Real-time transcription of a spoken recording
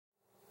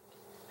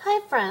Hi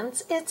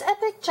friends, it's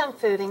Epic Junk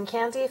Food and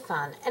Candy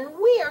Fun, and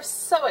we are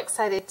so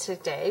excited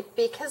today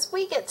because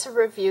we get to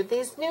review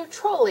these new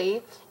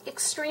Trolli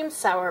Extreme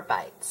Sour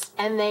Bites,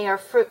 and they are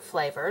fruit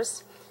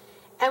flavors,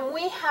 and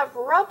we have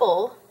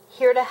Rubble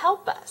here to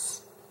help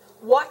us.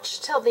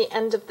 Watch till the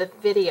end of the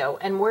video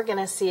and we're going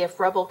to see if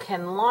Rubble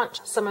can launch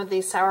some of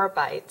these sour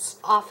bites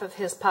off of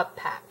his pup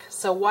pack.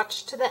 So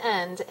watch to the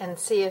end and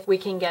see if we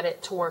can get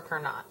it to work or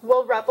not.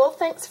 Well, Rubble,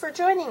 thanks for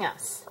joining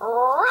us.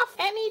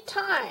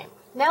 Anytime.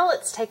 Now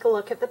let's take a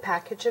look at the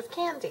package of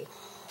candy.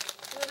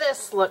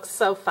 This looks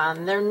so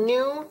fun. They're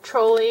new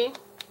Trolli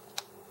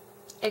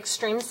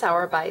Extreme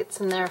Sour Bites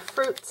and they're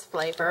Fruitz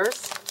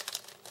flavors.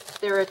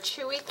 They're a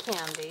chewy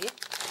candy.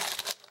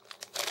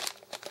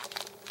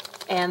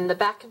 And the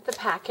back of the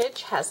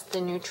package has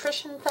the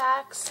nutrition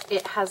facts.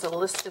 It has a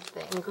list of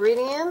the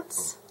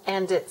ingredients.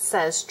 And it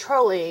says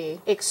Trolli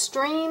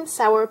Extreme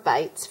Sour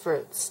Bites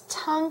Fruits.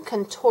 Tongue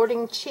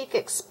contorting, cheek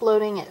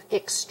exploding,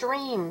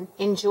 extreme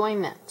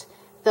enjoyment.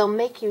 They'll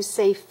make you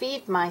say,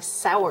 feed my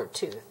sour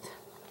tooth.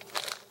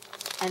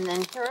 And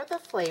then here are the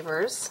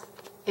flavors.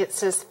 It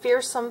says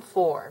Fearsome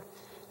 4.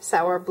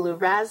 Sour blue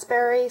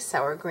raspberry,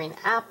 sour green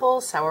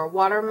apple, sour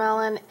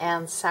watermelon,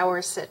 and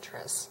sour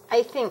citrus.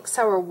 I think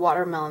sour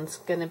watermelon's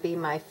going to be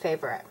my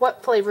favorite.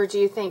 What flavor do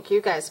you think you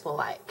guys will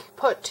like?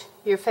 Put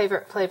your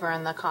favorite flavor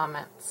in the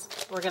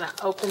comments. We're going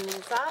to open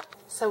these up.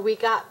 So we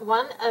got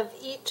one of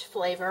each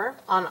flavor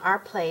on our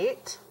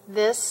plate.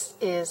 This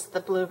is the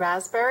blue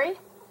raspberry.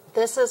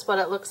 This is what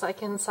it looks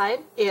like inside.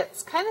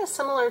 It's kind of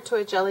similar to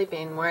a jelly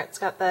bean where it's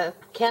got the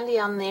candy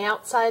on the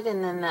outside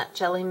and then that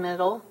jelly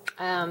middle.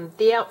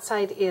 The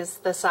outside is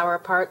the sour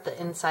part, the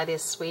inside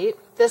is sweet.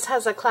 This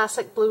has a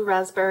classic blue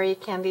raspberry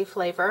candy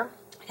flavor.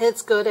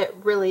 It's good, it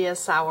really is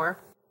sour.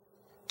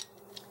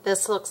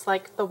 This looks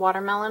like the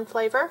watermelon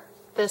flavor.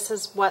 This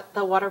is what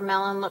the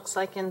watermelon looks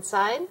like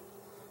inside,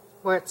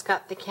 where it's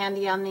got the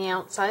candy on the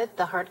outside,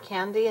 the hard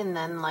candy, and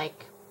then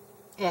like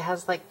it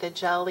has like the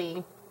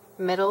jelly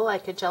middle,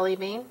 like a jelly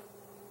bean.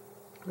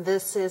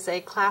 This is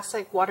a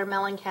classic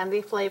watermelon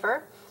candy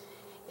flavor.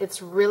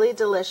 It's really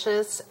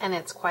delicious and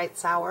it's quite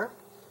sour.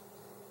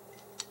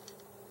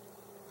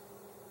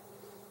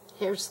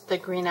 Here's the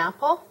green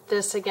apple.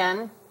 This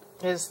again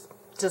is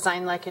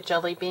designed like a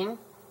jelly bean.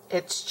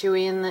 It's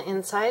chewy in the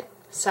inside,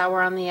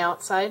 sour on the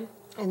outside,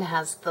 and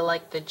has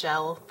the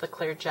gel, the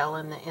clear gel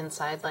in the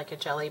inside like a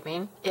jelly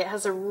bean. It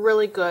has a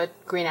really good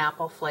green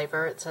apple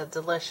flavor. It's a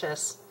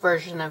delicious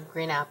version of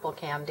green apple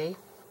candy.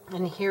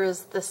 And here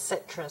is the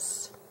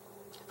citrus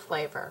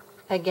flavor.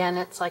 Again,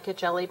 it's like a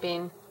jelly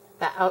bean.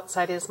 The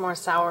outside is more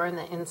sour and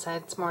the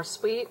inside's more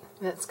sweet.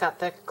 And it's got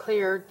the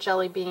clear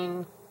jelly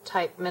bean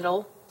type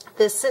middle.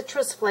 The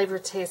citrus flavor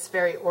tastes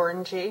very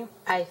orangey.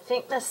 I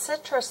think the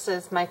citrus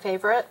is my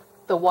favorite.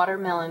 The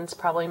watermelon's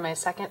probably my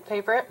second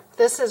favorite.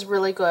 This is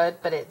really good,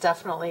 but it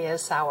definitely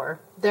is sour.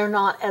 They're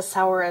not as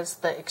sour as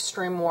the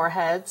Extreme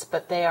Warheads,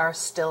 but they are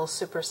still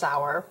super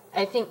sour.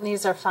 I think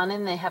these are fun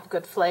and they have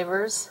good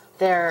flavors.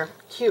 They're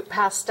cute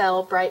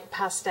pastel, bright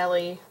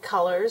pastel-y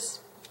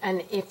colors.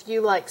 And if you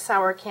like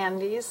sour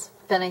candies,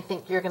 then I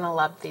think you're going to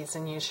love these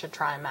and you should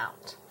try them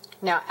out.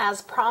 Now,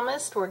 as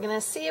promised, we're going to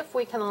see if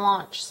we can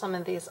launch some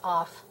of these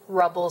off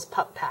Rubble's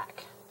pup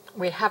pack.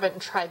 We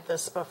haven't tried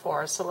this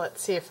before, so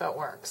let's see if it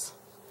works.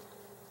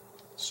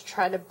 Let's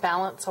try to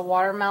balance a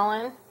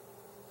watermelon.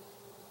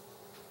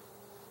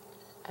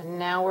 And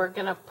now we're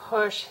going to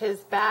push his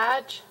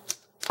badge.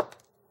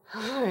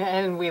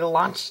 And we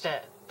launched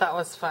it. That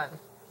was fun.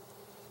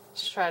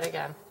 Let's try it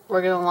again.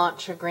 We're going to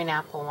launch a green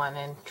apple one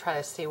and try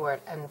to see where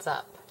it ends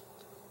up.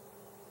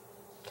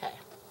 Okay.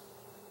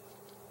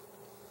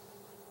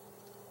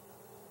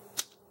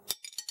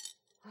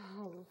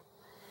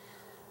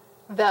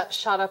 That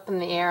shot up in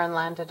the air and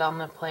landed on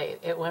the plate.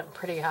 It went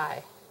pretty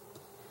high.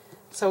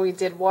 So we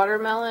did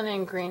watermelon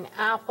and green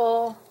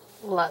apple.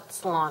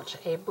 Let's launch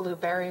a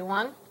blueberry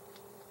one.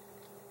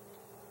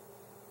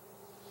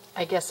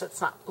 I guess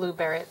it's not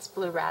blueberry, it's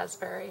blue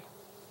raspberry.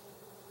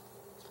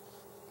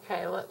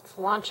 Okay, let's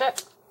launch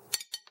it.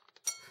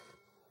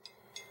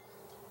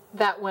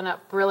 That went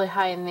up really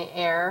high in the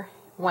air,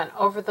 went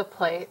over the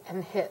plate,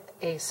 and hit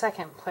a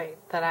second plate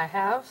that I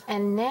have.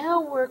 And now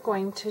we're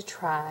going to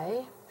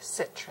try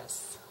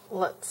citrus.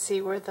 Let's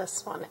see where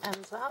this one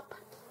ends up.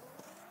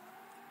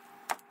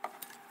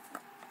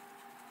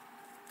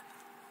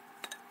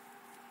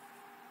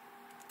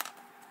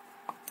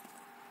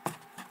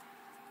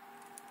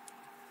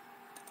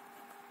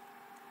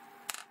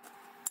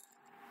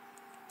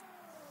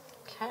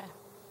 Okay.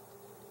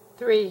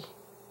 3,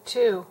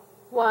 2,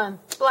 1,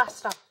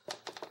 blast off.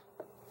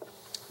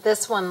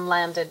 This one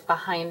landed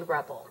behind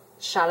Rubble.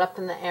 Shot up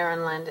in the air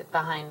and landed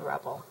behind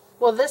Rubble.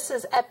 Well, this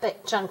is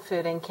Epic Junk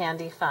Food and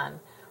Candy Fun,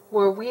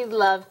 where we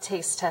love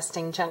taste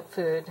testing junk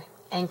food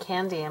and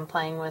candy and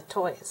playing with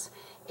toys.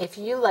 If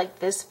you like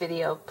this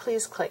video,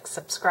 please click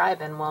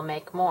subscribe and we'll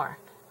make more.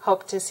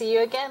 Hope to see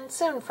you again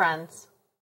soon, friends.